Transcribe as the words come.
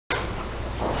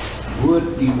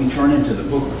would, you'd be turning to the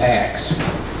book of Acts.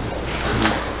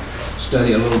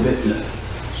 Study a little bit,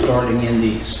 starting in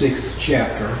the 6th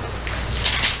chapter.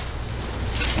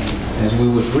 And as we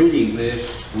was reading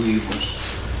this, we was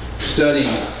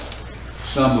studying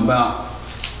some about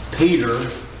Peter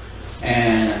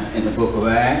and in the book of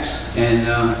Acts, and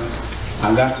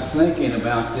I got to thinking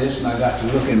about this, and I got to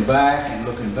looking back,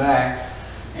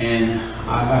 and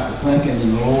I got to thinking,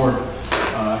 and the Lord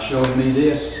showed me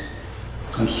this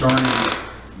concerning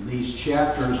these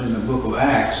chapters in the book of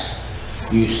Acts.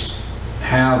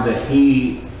 How that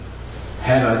he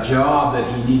had a job that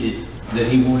he needed, that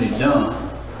he wanted done,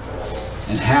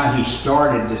 and how he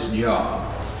started this job.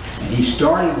 And he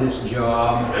started this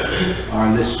job,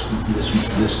 or this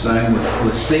thing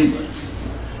with Stephen.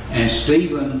 And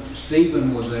Stephen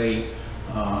was a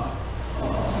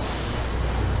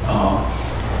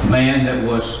man that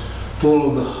was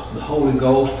full of the Holy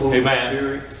Ghost, full of the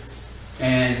Spirit.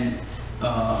 And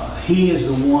he is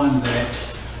the one that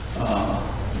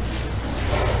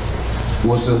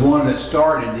was the one that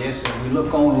started this. And we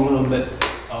look on a little bit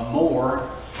more,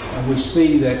 and we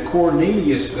see that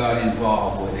Cornelius got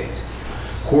involved with it.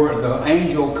 The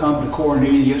angel come to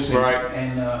Cornelius,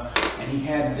 and, and he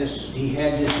had this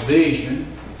vision.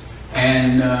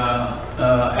 And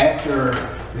after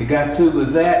they got through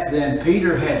with that, then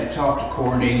Peter had to talk to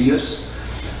Cornelius,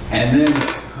 and then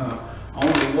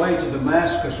on the way to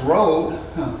Damascus Road,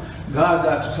 God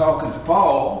got to talking to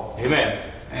Paul. Amen.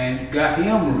 And got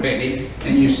him ready.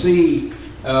 And you see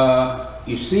what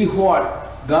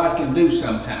God can do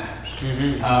sometimes.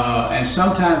 And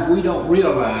sometimes we don't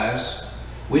realize,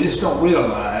 we just don't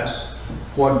realize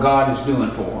what God is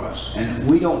doing for us. And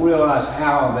we don't realize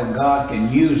how that God can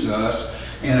use us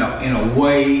in a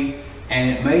way,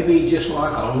 and it may be just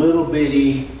like a little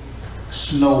bitty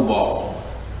snowball.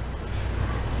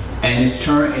 And it's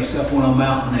up on a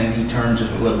mountain, and he turns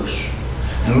it loose.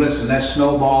 And listen, that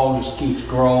snowball just keeps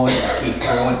growing and keeps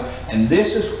growing. And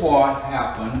this is what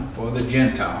happened for the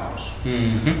Gentiles.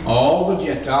 All the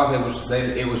Gentiles,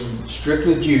 it was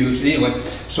strictly Jews. Anyway,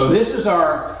 so this is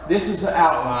the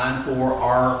outline for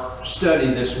our study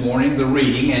this morning, the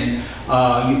reading. And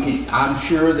I'm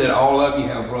sure that all of you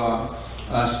have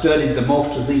studied the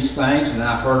most of these things, and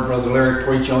I've heard Brother Larry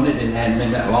preach on it, and it hadn't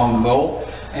been that long ago.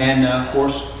 And of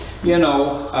course, you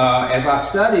know, as I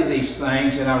study these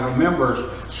things and I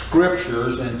remember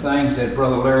scriptures and things that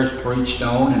Brother Larry's preached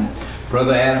on and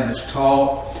Brother Adam has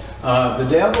taught, the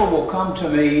devil will come to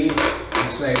me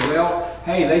and say, well,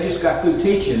 hey, they just got through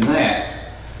teaching that.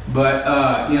 But,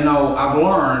 you know, I've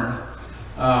learned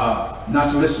not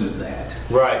to listen to that.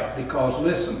 Right. Because,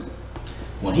 listen,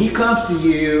 when he comes to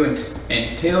you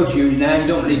and tells you, now you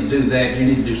don't need to do that, you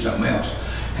need to do something else,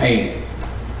 hey,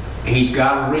 he's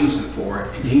got a reason for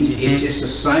it. And it's just the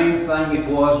same thing it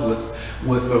was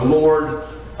with the Lord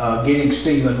getting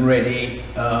Stephen ready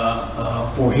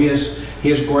for his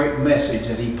great message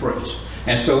that he preached.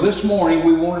 And so this morning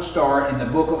we want to start in the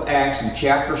book of Acts in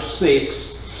chapter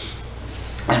 6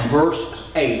 and verse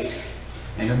 8.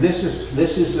 And this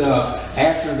is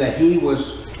after that there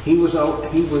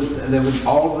was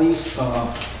all these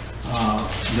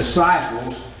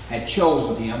disciples had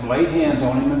chosen him, laid hands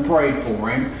on him and prayed for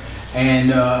him,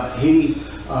 and he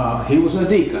was a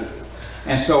deacon.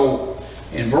 And so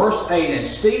in verse 8, and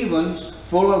Stephen's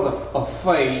full of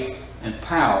faith and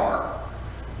power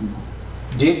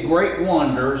did great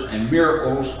wonders and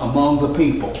miracles among the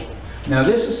people. Now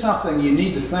this is something you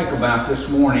need to think about this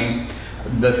morning.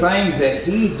 The things that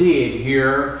he did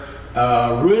here,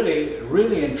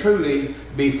 really and truly,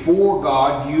 before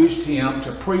God used him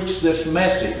to preach this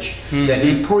message that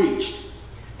he preached.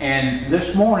 And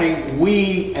this morning,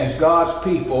 we as God's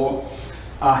people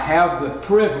have the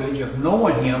privilege of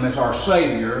knowing him as our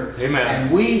Savior. Amen. And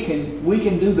we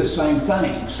can do the same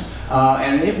things.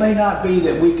 And it may not be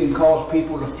that we can cause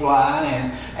people to fly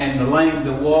and the lame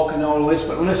to walk and all this,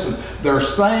 but listen,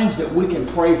 there's things that we can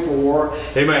pray for.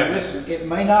 Amen. And listen, it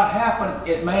may not happen,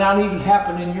 it may not even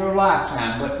happen in your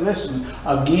lifetime, but listen,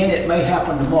 again, it may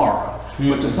happen tomorrow.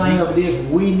 But the thing of it is,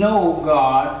 we know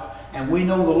God, and we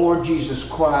know the Lord Jesus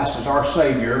Christ as our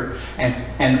Savior, and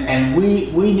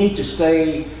we need to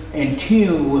stay in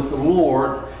tune with the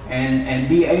Lord and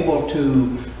be able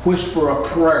to whisper a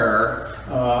prayer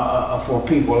for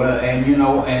people, and you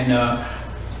know, and a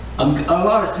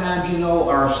lot of times, you know,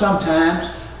 or sometimes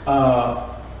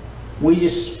we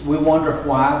wonder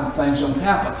why the things don't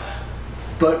happen,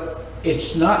 but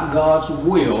it's not God's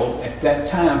will at that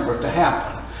time for it to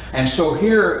happen. And so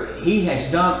here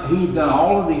he's done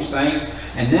all of these things,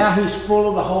 and now he's full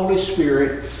of the Holy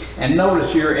Spirit. And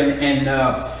notice here, and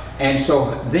And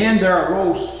so then there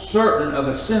arose certain of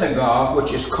the synagogue,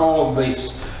 which is called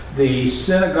the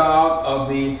synagogue of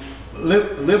the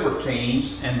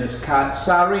Libertines, and the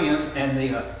Syrians, and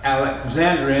the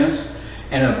Alexandrians,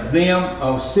 and of them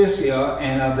of Sicily,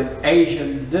 and of the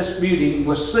Asian, disputing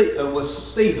with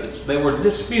Stephen. They were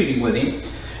disputing with him,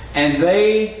 and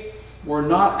they were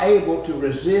not able to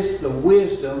resist the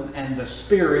wisdom and the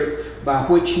spirit by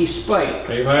which he spake.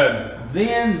 Amen.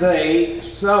 Then they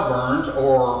suborns,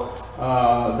 or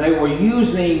they were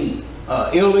using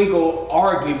illegal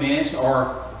arguments,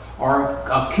 or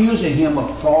accusing him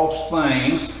of false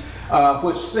things,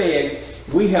 which said,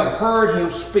 we have heard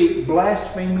him speak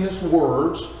blasphemous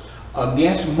words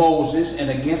against Moses and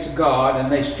against God.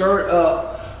 And they stirred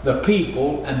up the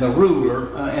people and the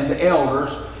ruler and the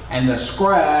elders and the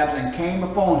scribes, and came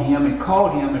upon him and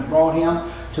caught him and brought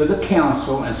him to the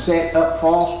council, and set up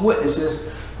false witnesses,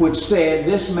 which said,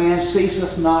 this man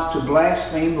ceaseth not to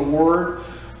blaspheme the word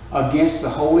against the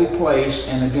holy place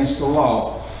and against the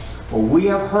law. For we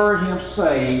have heard him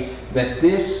say that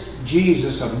this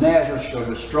Jesus of Nazareth shall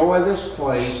destroy this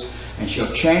place, and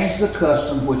shall change the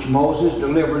custom which Moses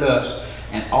delivered us.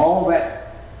 And all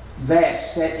that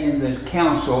sat in the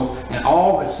council, and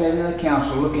all that sat in the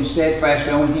council, looking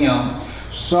steadfastly on him,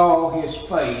 saw his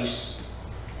face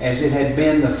as it had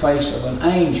been the face of an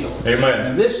angel. Amen.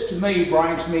 Now this to me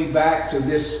brings me back to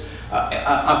this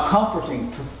a comforting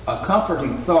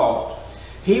thought.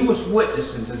 He was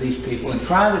witnessing to these people and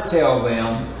trying to tell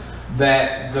them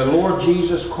that the Lord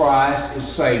Jesus Christ is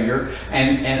Savior,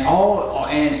 and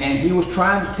he was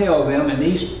trying to tell them, and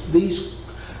these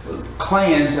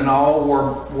clans and all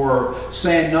were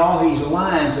saying, no, he's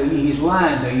lying to you, he's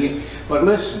lying to you. But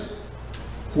listen,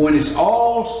 when it's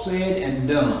all said and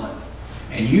done,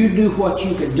 and you do what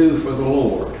you can do for the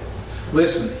Lord,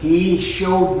 listen, he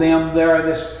showed them there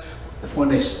this. When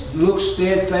they looked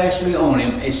steadfastly on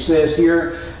him, it says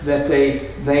here that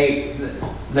they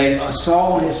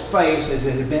saw his face as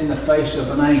it had been the face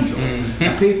of an angel.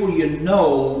 Now, people, you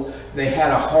know, they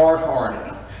had a hard heart in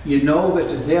them. You know that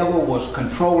the devil was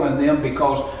controlling them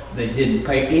because they didn't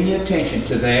pay any attention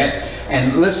to that.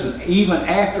 And listen, even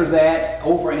after that,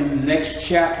 over in the next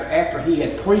chapter, after he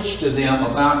had preached to them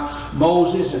about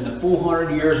Moses and the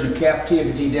 400 years in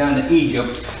captivity down in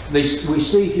Egypt, we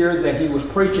see here that he was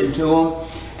preaching to them,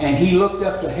 and he looked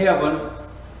up to heaven.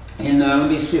 And let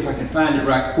me see if I can find it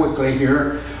right quickly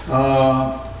here.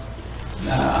 I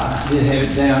did have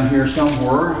it down here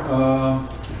somewhere.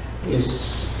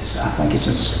 I think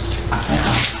it's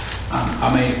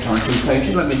I may have turned 2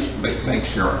 pages. Let me make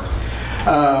sure.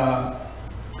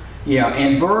 Yeah,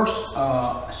 in verse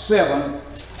 7,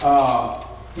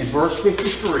 in verse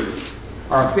 53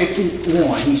 or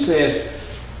 51, he says,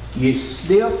 "Ye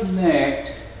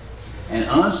stiff-necked and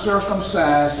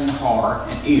uncircumcised in heart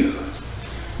and ear,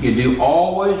 you do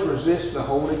always resist the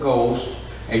Holy Ghost,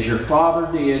 as your father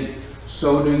did,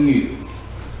 so do you.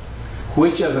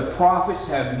 Which of the prophets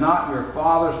have not your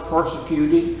fathers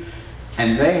persecuted?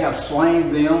 And they have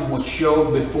slain them which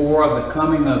showed before of the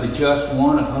coming of the just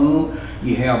one, of whom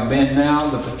ye have been now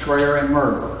the betrayer and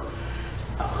murderer,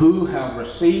 who have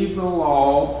received the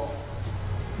law,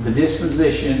 the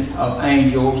disposition of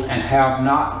angels, and have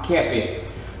not kept it.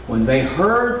 When they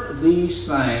heard these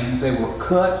things, they were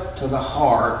cut to the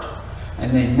heart,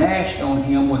 and they gnashed on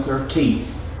him with their teeth.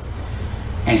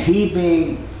 And he,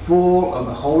 being full of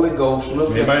the Holy Ghost,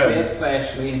 looked up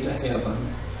steadfastly into heaven,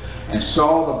 and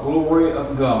saw the glory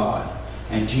of God,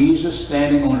 and Jesus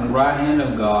standing on the right hand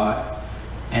of God,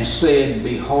 and said,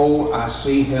 Behold, I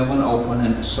see heaven open,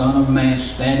 and the Son of Man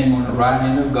standing on the right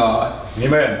hand of God.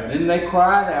 Amen. Then they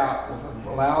cried out with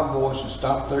a loud voice, and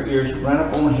stopped their ears, and ran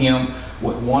upon him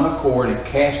with one accord, and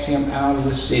cast him out of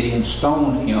the city, and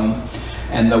stoned him.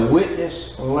 And the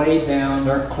witness laid down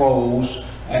their clothes,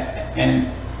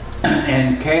 and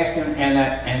cast him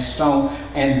and stoned,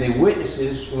 and the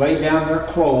witnesses laid down their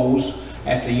clothes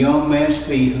at the young man's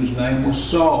feet, whose name was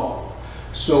Saul.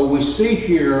 So we see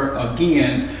here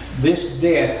again this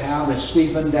death, how that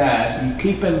Stephen dies. And you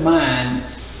keep in mind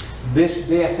this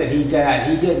death that he died.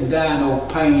 He didn't die no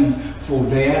painful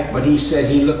death, but he said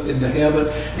he looked into heaven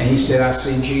and he said, I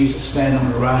see Jesus standing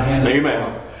on the right hand of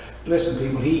God. Listen,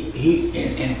 people,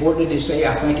 and what did he say?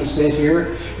 I think it says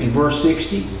here in verse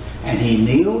 60, and he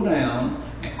kneeled down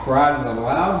and cried with a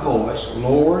loud voice,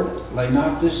 Lord, lay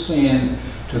not this sin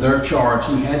to their charge.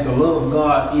 He had the love of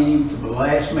God in him for the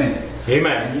last minute.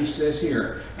 Amen. And he says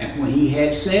here, and when he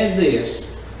had said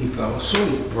this, he fell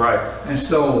asleep. Right. And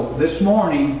so this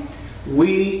morning,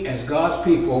 we as God's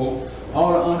people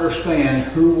ought to understand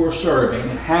who we're serving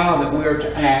and how that we are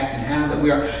to act and how that we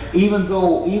are, even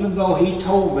though he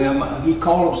told them, he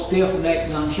called them stiff-necked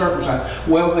and uncircumcised.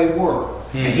 Well, they were.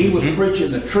 And he was preaching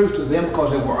the truth to them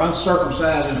because they were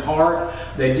uncircumcised in heart.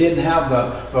 They didn't have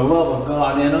the love of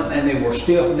God in them, and they were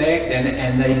stiff-necked,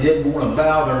 and they didn't want to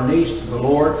bow their knees to the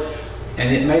Lord.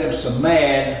 And it made them so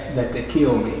mad that they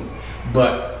killed him.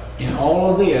 But in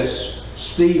all of this,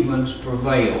 Stephen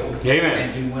prevailed. Amen.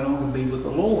 And he went on to be with the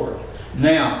Lord.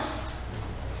 Now,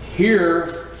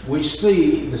 here we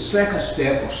see the second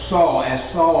step of Saul, as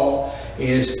Saul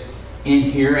is in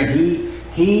here, and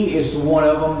he is one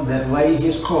of them that laid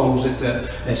his clothes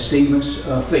at Stephen's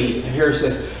feet. And here it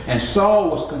says, and Saul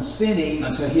was consenting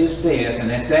unto his death,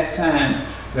 and at that time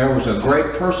there was a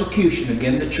great persecution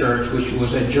against the church, which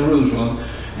was at Jerusalem,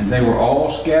 and they were all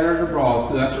scattered abroad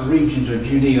throughout the regions of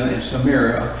Judea and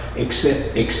Samaria,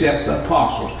 except the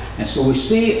apostles. And so we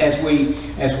see as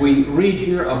we read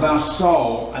here about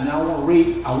Saul, and I want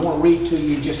to read to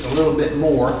you just a little bit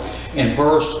more in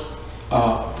verse.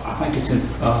 I think it's in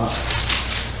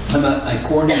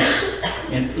Cornelius.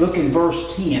 And look in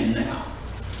verse 10 now.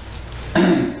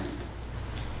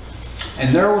 And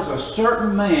there was a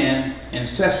certain man in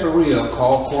Caesarea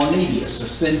called Cornelius, a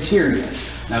centurion.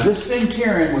 Now this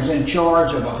centurion was in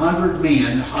charge of 100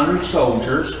 men, 100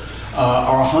 soldiers,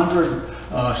 or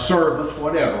 100 servants,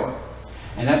 whatever.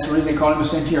 And that's the reason they called him a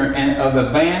centurion. And of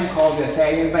the band called the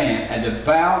Italian band, a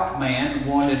devout man,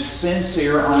 one that's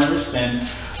sincere, earnest, and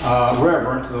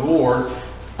reverent to the Lord.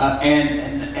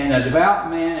 And a devout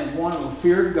man and one who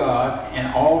feared God,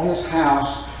 and all his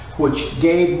house, which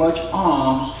gave much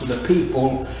alms to the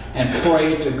people and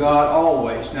prayed to God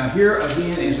always. Now here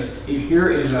again is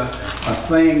a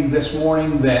thing this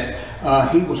morning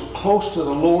that he was close to the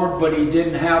Lord, but he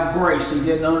didn't have grace. He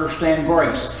didn't understand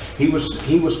grace. He was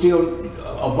still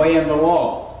obeying the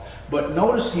law. But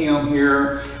notice him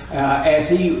here as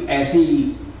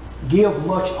he give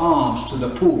much alms to the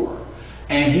poor.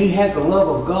 And he had the love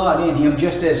of God in him,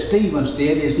 just as Stephen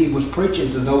did, as he was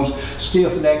preaching to those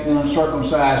stiff-necked and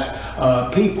uncircumcised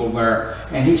people there.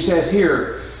 And he says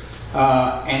here,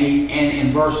 and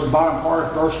in the bottom part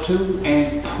of verse 2,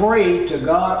 and prayed to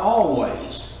God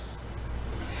always.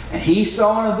 And he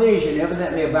saw in a vision,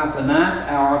 evidently about the 9th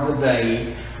hour of the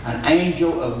day, an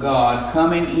angel of God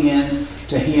coming in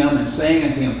to him and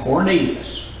saying unto him,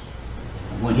 Cornelius.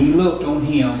 When he looked on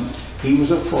him, he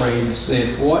was afraid and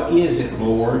said, What is it,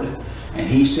 Lord? And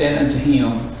he said unto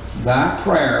him, Thy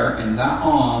prayer and thy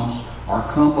alms are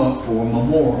come up for a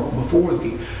memorial before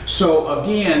thee. So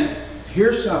again,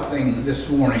 here's something this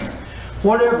morning.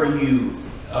 Whatever you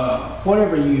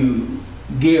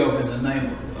give in the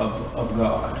name of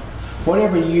God,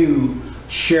 whatever you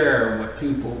share with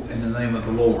people in the name of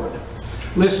the Lord,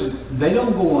 listen, they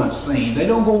don't go unseen. They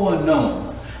don't go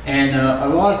unknown. And a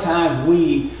lot of times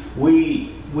we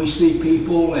see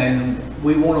people and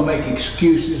we want to make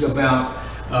excuses about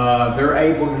they're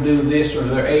able to do this or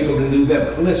they're able to do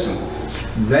that. But listen,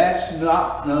 that's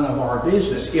not none of our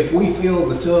business. If we feel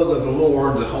the tug of the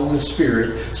Lord, the Holy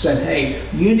Spirit, said, hey,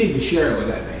 you need to share with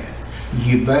that man,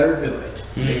 you better do it.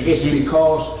 It's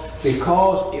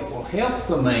because it will help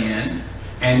the man,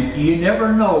 and you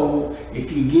never know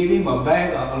if you give him a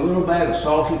little bag of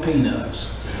salty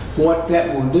peanuts, what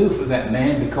that will do for that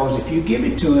man, because if you give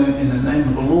it to him in the name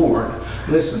of the Lord,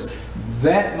 listen,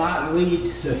 that might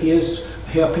lead to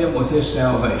help him with his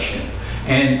salvation.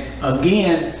 And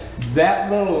again,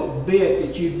 that little bit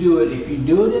that you do it, if you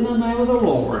do it in the name of the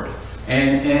Lord,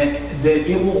 and that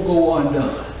it won't go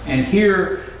undone. And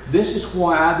here, this is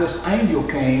why this angel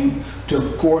came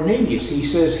to Cornelius. He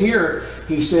says here,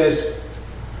 he says,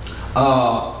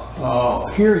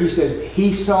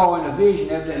 he saw in a vision,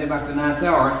 evidently about the 9th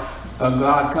hour, of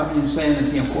God coming and saying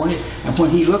unto him, Cornelius. And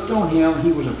when he looked on him,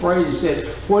 he was afraid. He said,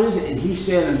 What is it? And he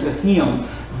said unto him,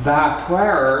 Thy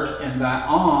prayers and thy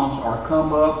alms are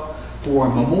come up for a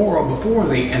memorial before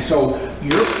thee. And so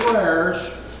your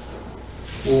prayers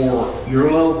for your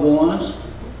loved ones,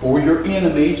 for your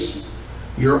enemies,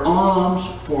 your alms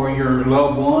for your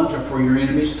loved ones or for your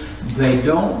enemies, they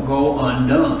don't go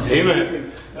undone. Amen.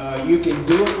 You can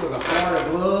do it with a heart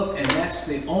of love, and that's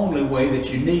the only way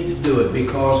that you need to do it,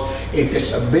 because if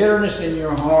it's a bitterness in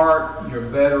your heart, you're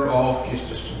better off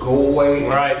just to go away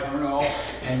and turn off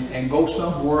and go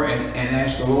somewhere and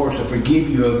ask the Lord to forgive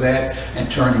you of that and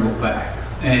turn and go back.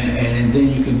 And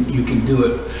then you can do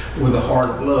it with a heart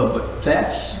of love. But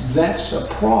that's a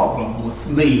problem with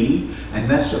me, and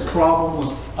that's a problem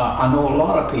with I know a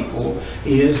lot of people,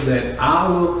 is that I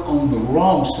look on the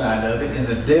wrong side of it, and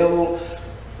the devil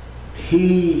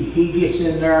he gets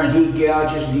in there and he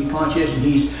gouges and he punches and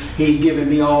he's giving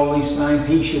me all these things.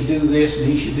 He should do this and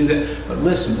he should do that. But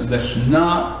listen, that's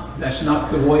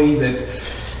not the way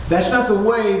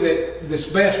that's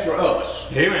best for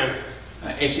us. Amen.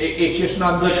 It's just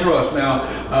not good for us.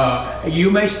 Now,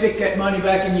 you may stick that money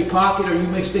back in your pocket, or you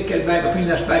may stick that bag of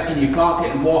peanuts back in your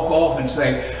pocket and walk off and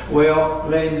say, well,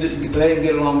 let him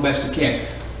get along best he can.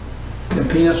 The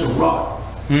peanuts will rot.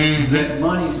 That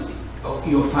money,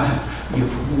 you'll find,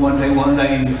 one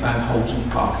day and you find holes in your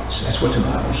pockets. That's what the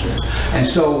Bible says. And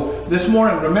so this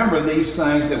morning, remember these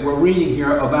things that we're reading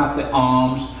here about the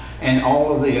alms and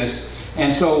all of this.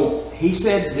 And so he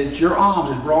said that your alms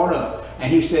is brought up.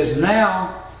 And he says,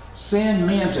 now send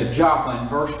men to Joppa in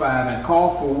verse 5 and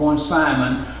call for one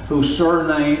Simon, whose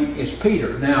surname is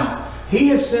Peter. Now, he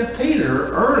had sent Peter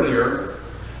earlier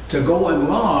to go and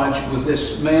lodge with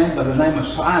this man by the name of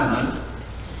Simon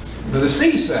by the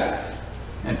seaside.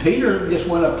 And Peter just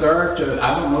went up there to,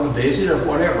 I don't know, to visit or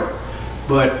whatever.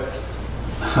 But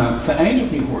the angel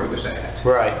knew where he was at.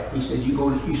 Right. He said,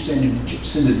 you send him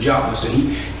to Joppa. So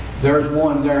there's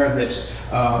one there that's,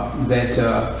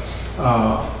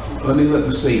 let me look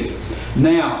and see.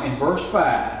 Now, in verse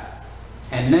 5,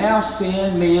 and now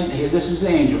send men, here this is the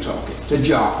angel talking, to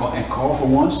Joppa, and call for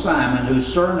one Simon, whose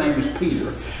surname is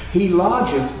Peter. He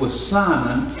lodgeth with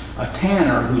Simon, a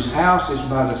tanner, whose house is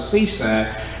by the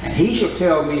seaside, and he shall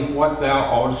tell thee what thou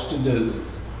oughtest to do.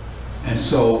 And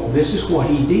so, this is what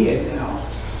he did now.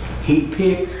 He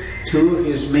picked 2 of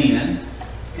his men,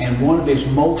 and one of his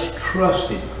most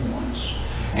trusted ones.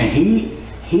 And he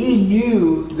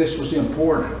knew this was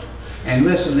important. And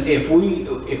listen, if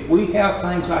we have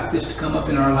things like this to come up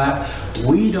in our life,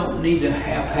 we don't need to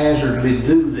haphazardly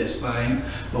do this thing,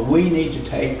 but we need to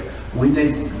take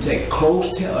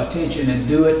close attention and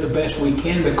do it the best we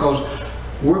can, because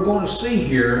we're going to see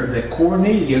here that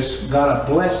Cornelius got a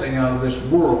blessing out of this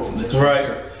world from this.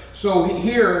 Right. So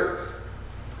here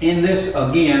in this,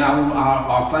 again,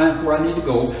 I'll find where I need to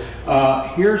go.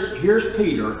 Here's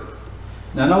Peter.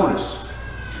 Now notice,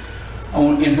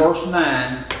 in verse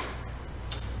 9,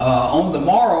 on the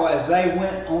morrow, as they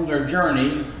went on their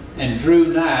journey and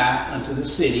drew nigh unto the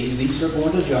city, these are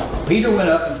going to Joppa, Peter went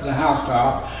up into the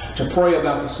housetop to pray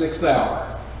about the 6th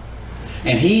hour.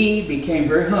 And he became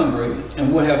very hungry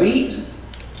and would have eaten,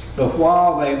 but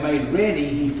while they made ready,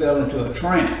 he fell into a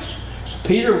trance. So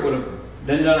Peter would have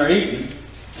been done or eaten,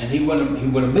 and he would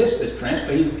have missed this trance,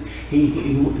 but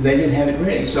they didn't have it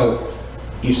ready. So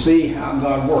you see how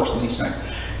God works in these things.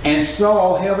 And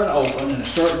saw heaven open, and a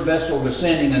certain vessel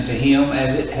descending unto him,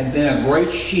 as it had been a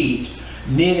great sheet,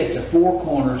 knit at the 4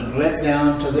 corners, and let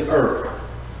down to the earth,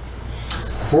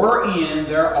 wherein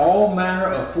there all manner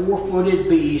of 4-footed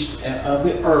beasts of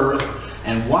the earth,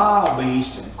 and wild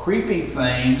beasts, and creeping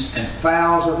things, and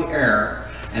fowls of the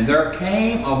air. And there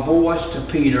came a voice to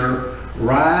Peter,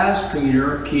 Rise,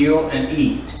 Peter, kill and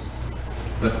eat.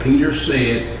 But Peter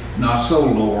said, Not so,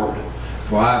 Lord,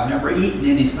 for I have never eaten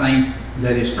anything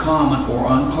that is common or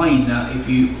unclean. Now, if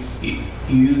you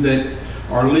that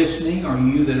are listening, or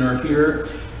you that are here,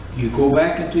 you go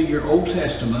back into your Old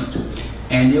Testament,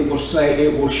 and it will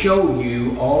show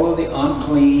you all of the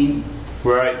unclean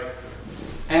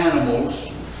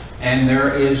animals, and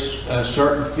there is a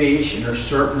certain fish, and there's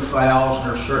certain fowls, and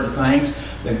there's certain things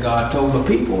that God told the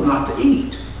people not to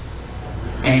eat.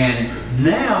 And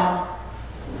now,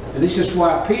 this is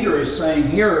why Peter is saying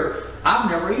here,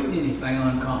 I've never eaten anything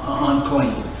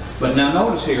unclean. But now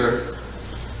notice here,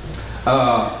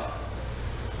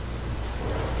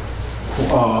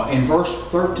 in verse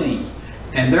 13,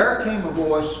 and there came a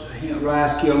voice,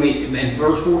 Rise, kill, and eat. In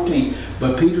verse 14,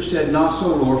 but Peter said, Not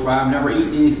so, Lord, for I have never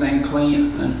eaten anything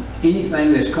clean,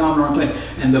 anything that's common or unclean.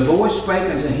 And the voice spake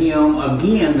unto him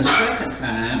again the 2nd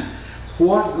time,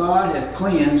 What God hath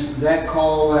cleansed, that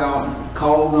call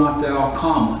not thou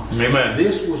common. Amen.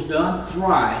 This was done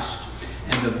thrice,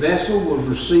 and the vessel was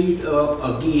received up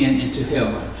again into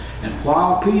heaven. And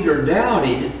while Peter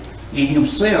doubted in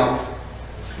himself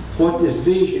what this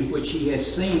vision which he had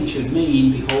seen should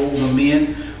mean, behold, the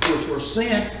men which were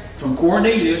sent from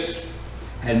Cornelius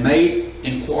had made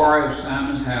inquiry of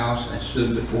Simon's house and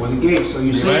stood before the gate. So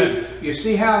you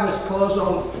see how this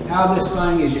puzzle, how this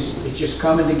thing is just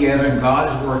coming together, and God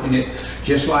is working it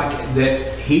just like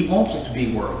that He wants it to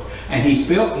be worked. And He's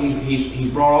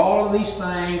brought all of these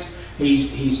things.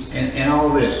 And all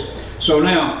of this. So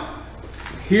now,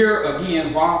 here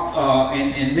again,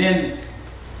 and then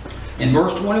in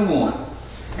verse 21,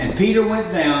 and Peter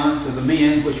went down to the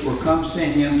men which were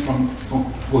sent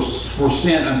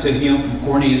unto him from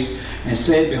Cornelius, and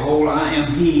said, Behold, I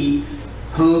am he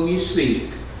whom you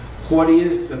seek. what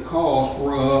is the cause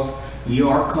whereof ye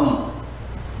are come?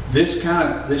 This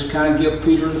kind of give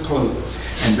Peter the clue.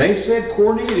 And they said,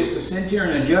 Cornelius, the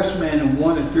centurion, a just man and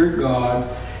one that feared God,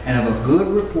 and of a good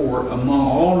report among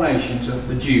all nations of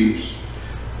the Jews,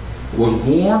 was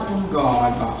warned from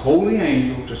God by a holy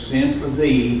angel to send for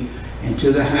thee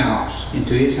into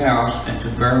his house, and to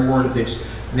bear word of this.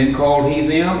 Then called he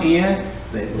them in,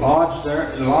 they lodged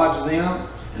them,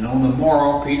 and on the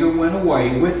morrow Peter went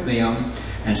away with them,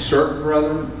 and certain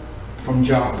brethren from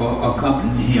Joppa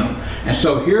accompanied him. And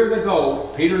so here they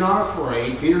go. Peter not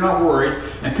afraid, Peter not worried,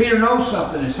 and Peter knows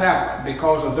something has happened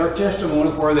because of their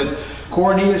testimony, where that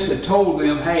Cornelius had told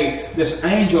them, hey, this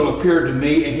angel appeared to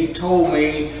me and he told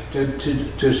me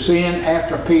to send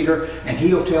after Peter, and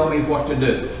he'll tell me what to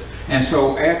do. And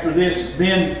so after this,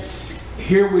 then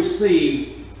here we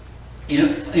see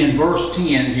in verse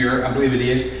 10 here, I believe it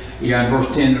is, yeah, in verse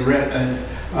 10,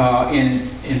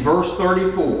 in verse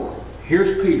 34,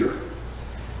 here's Peter.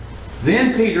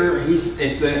 Then Peter, he's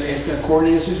at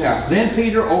Cornelius' house. Then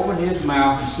Peter opened his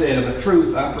mouth and said, of a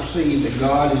truth I perceive that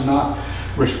God is not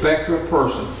respecter of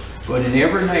person, but in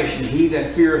every nation he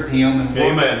that feareth him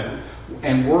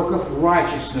and worketh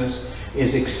righteousness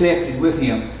is accepted with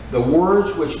him. The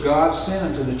words which God sent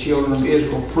unto the children of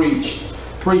Israel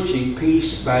preaching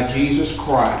peace by Jesus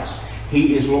Christ.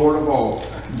 He is Lord of all.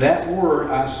 That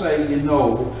word I say you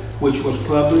know, which was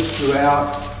published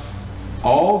throughout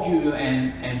all Judah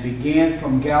and began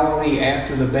from Galilee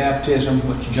after the baptism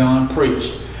which John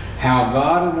preached, how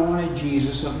God anointed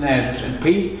Jesus of Nazareth.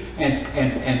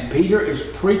 And Peter is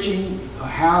preaching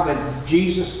how that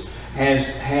Jesus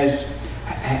has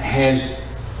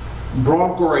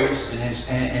brought grace and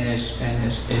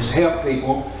has helped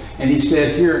people. And he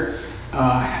says here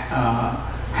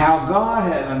how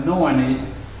God had anointed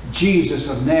Jesus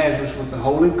of Nazareth with the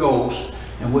Holy Ghost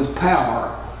and with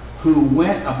power, who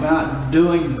went about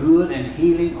doing good and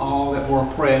healing all that were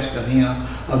oppressed of him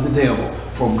of the devil.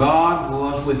 For God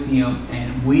was with him,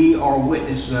 and we are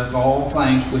witnesses of all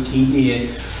things which he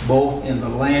did, both in the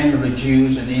land of the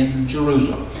Jews and in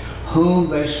Jerusalem, whom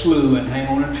they slew and hanged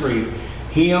on a tree.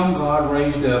 Him God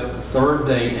raised up the third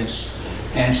day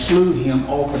and slew him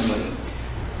openly.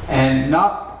 And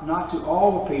not to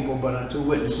all the people, but unto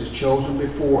witnesses chosen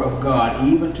before of God,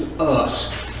 even to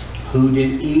us, who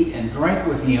did eat and drink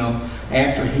with him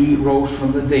after he rose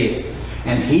from the dead.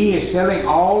 And he is telling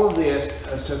all of this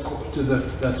to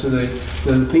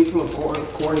the people of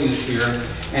Cornelius here.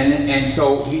 And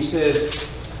so he says,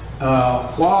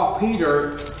 while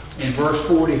Peter, in verse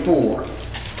 44,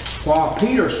 while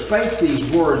Peter spake these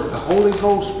words, the Holy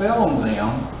Ghost fell on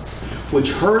them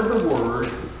which heard the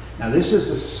word. Now this is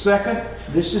the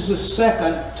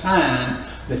second time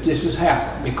that this has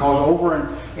happened, because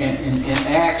over in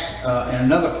Acts, in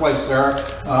another place there,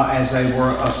 as they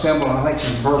were assembled, I think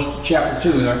it's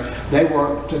chapter 2 there, they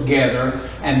were together,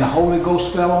 and the Holy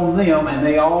Ghost fell on them, and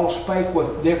they all spake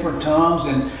with different tongues,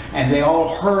 and they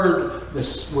all heard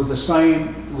this with the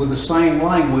same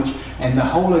language, and the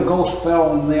Holy Ghost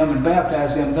fell on them and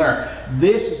baptized them there.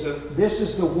 This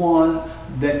is the one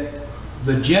that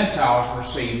the Gentiles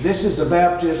received. This is the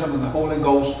baptism of the Holy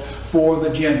Ghost for the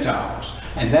Gentiles.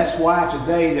 And that's why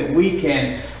today that we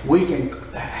can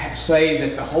say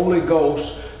that the Holy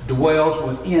Ghost dwells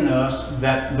within us,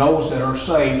 that those that are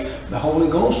saved, the Holy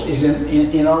Ghost is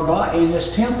in our body, in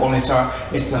this temple. It's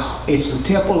the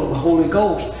temple of the Holy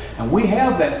Ghost, and we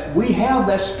have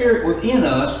that Spirit within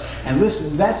us. And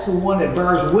listen, that's the one that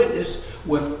bears witness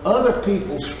with other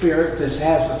people's spirit that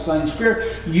has the same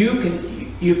Spirit. You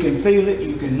can feel it,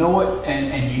 you can know it,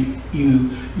 and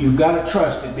you've got to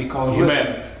trust it, because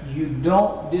listen, you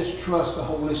don't distrust the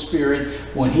Holy Spirit.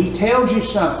 When he tells you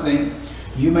something,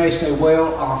 you may say,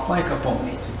 well, I'll think upon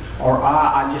it, or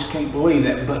I just can't believe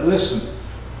that. But listen,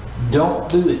 don't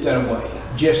do it that way.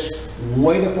 Just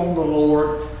wait upon the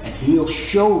Lord, and he'll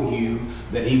show you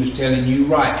that he was telling you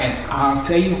right. And I'll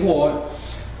tell you what,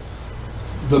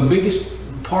 the biggest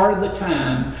part of the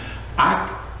time, I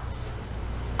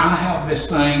have this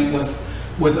thing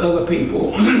with other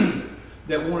people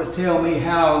that want to tell me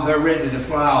how they're ready to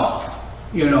fly off,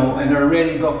 and they're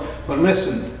ready to go. But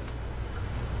listen,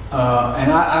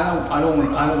 and I don't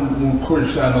want to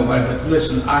criticize nobody, but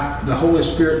listen, the Holy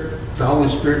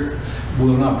Spirit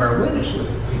will not bear witness with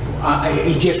people.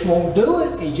 He just won't do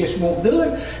it. He just won't do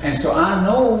it. And so I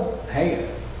know, hey,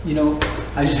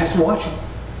 I just have to watch him,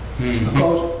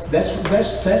 because that's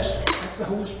the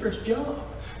Holy Spirit's job.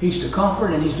 He's to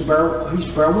comfort, and he's to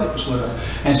bear witness with her.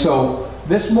 And so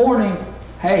this morning,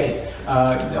 hey,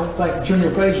 don't think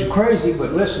Junior Page is crazy,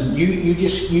 but listen, you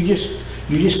just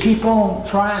keep on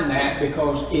trying that,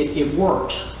 because it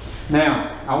works.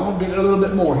 Now, I want to get a little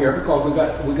bit more here because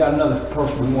we got another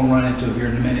person we want to run into here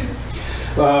in a minute.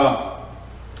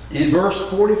 In verse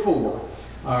 44,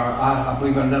 I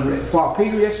believe I done read. While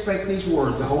Peter yet spake these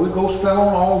words, the Holy Ghost fell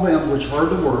on all them which heard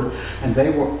the word, and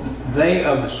they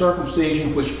of the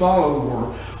circumcision which followed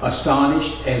were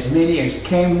astonished, as many as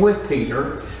came with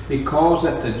Peter, because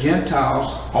that the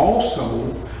Gentiles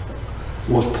also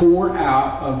was poured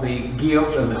out of the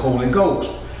gift of the Holy Ghost.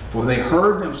 For they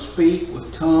heard them speak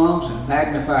with tongues and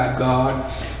magnified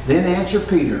God. Then answered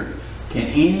Peter, Can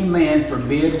any man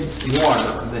forbid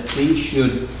water that these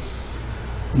should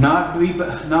not be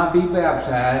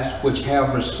baptized, which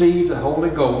have received the Holy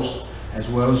Ghost as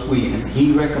well as we? And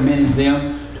he recommended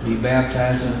them to be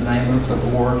baptized in the name of the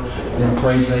Lord. Then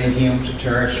prayed they him to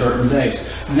tarry certain days.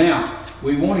 Now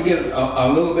we want to get a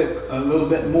little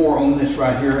bit more on this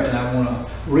right here, and I want to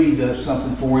read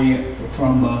something for you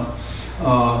from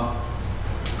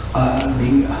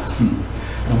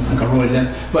I don't think I wrote it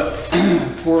down, but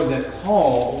for that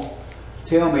Paul,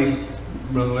 tell me,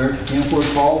 Brother Larry,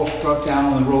 where Paul was struck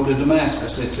down on the road to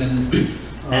Damascus. It's in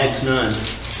Acts 9.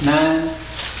 9?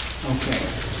 Okay.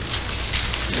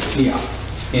 Yeah.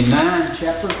 In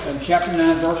chapter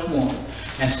 9, verse 1.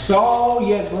 And Saul,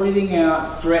 yet breathing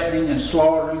out, threatening and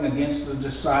slaughtering against the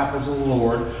disciples of the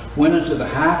Lord, went unto the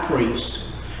high priest,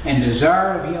 and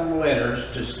desired of him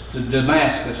letters to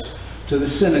Damascus, to the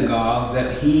synagogue,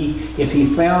 that if he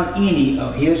found any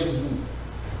of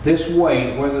this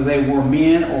way, whether they were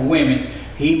men or women,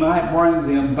 he might bring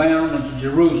them bound unto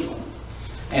Jerusalem.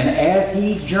 And as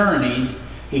he journeyed,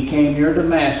 he came near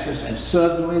Damascus, and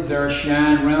suddenly there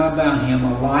shined round about him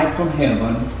a light from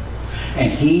heaven,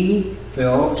 and he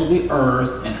fell to the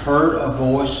earth, and heard a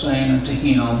voice saying unto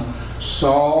him,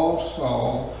 Saul,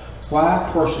 Saul, why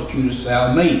persecutest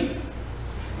thou me?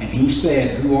 And he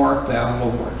said, Who art thou,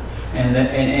 Lord? And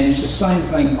it's the same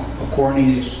thing,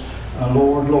 Cornelius,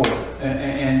 Lord, Lord.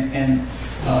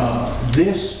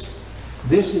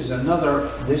 This is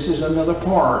another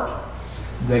part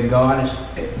that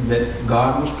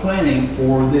God was planning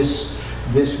for this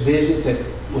visit that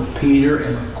with Peter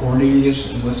and with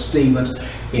Cornelius and with Stevens.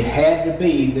 It had to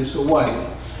be this way,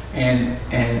 and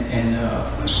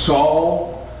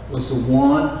Saul was the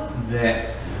one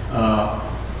that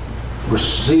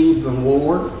received the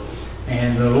Lord,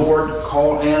 and the Lord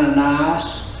called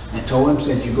Ananias and told him,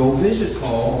 said, you go visit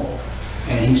Paul.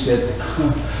 And he said,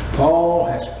 Paul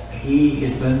has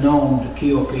been known to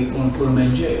kill people and put them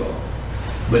in jail.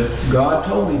 But God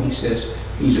told him, he says,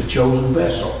 he's a chosen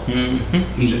vessel. Mm-hmm.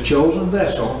 He's a chosen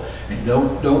vessel, and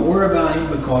don't worry about him,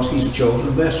 because he's a chosen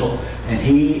vessel, and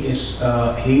he is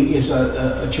a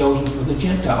chosen for the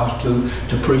Gentiles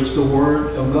to preach the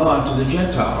word of God to the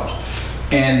Gentiles.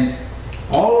 And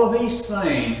all of these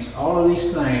things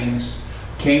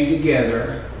came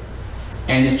together,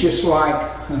 and it's just like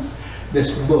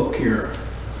this book here.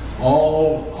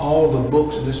 All the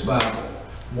books of this Bible,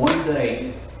 one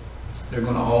day they're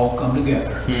going to all come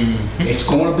together. Mm-hmm. It's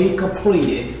going to be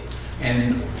completed,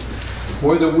 and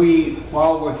whether we,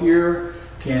 while we're here,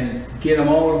 can get them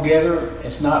all together,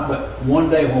 it's not. But one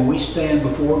day when we stand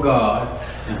before God,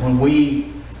 and when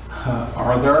we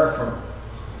are there for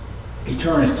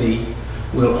eternity,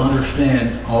 we'll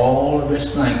understand all of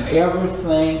this thing.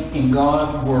 Everything in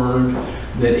God's Word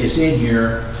that is in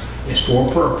here is for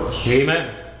a purpose.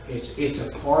 Amen. It's a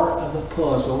part of the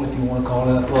puzzle, if you want to call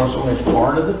it a puzzle. It's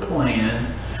part of the plan,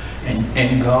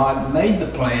 and God made the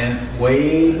plan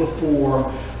way before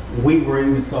we were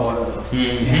even thought of.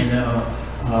 Mm-hmm. And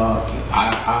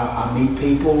I meet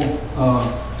people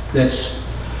that's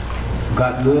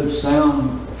got good,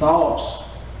 sound thoughts,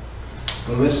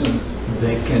 but listen,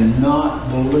 they cannot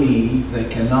believe, they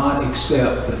cannot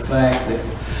accept the fact that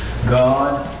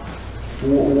God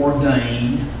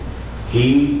foreordained.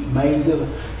 He made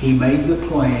the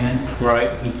plan.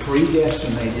 Right. He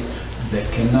predestinated. They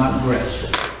cannot grasp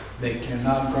it. They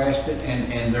cannot grasp it,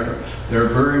 and they're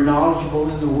very knowledgeable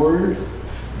in the Word,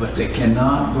 but they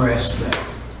cannot grasp that.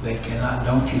 They cannot.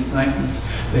 Don't you think?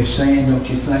 They're saying, don't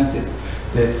you think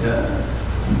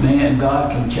that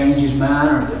God can change his mind,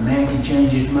 or that man can change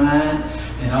his mind,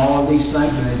 and all of these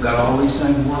things, and they've got all these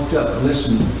things worked up. But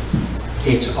listen,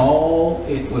 it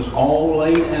was all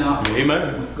laid out.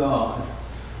 Amen. With God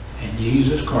and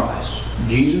Jesus Christ.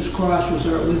 Jesus Christ was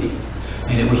there with him,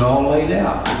 and it was all laid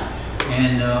out,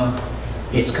 and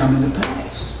it's coming to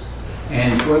pass.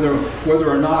 And whether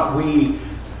or not we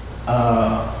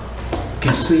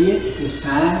can see it at this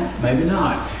time, maybe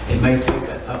not. It may take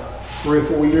 3 or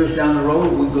 4 years down the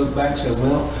road, we look back and say,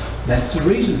 well, that's the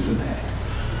reason for that.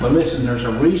 But listen, there's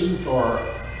a reason for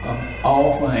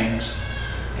all things,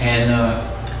 and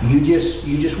You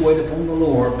just wait upon the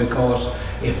Lord, because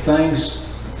if things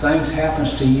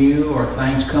happens to you, or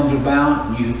things comes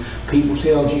about, and people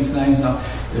tells you things, no,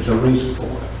 there's a reason for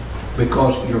it,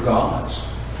 because you're God's,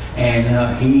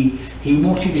 and He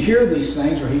wants you to hear these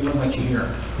things, or He won't let you hear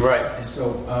them. Right. And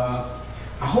so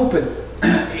I hope it,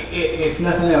 if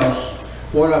nothing else,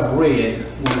 what I've read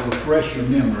will refresh your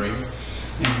memory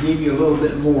and give you a little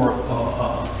bit more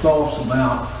thoughts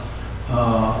about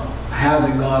how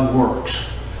that God works.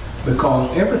 Because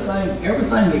everything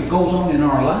that goes on in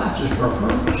our lives is for a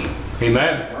purpose.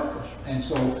 Amen. It's a purpose. And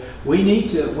so we need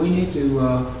to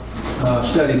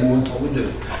study more than what we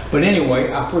do. But anyway,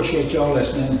 I appreciate y'all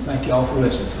listening, and thank y'all for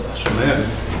listening to us.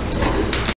 Amen.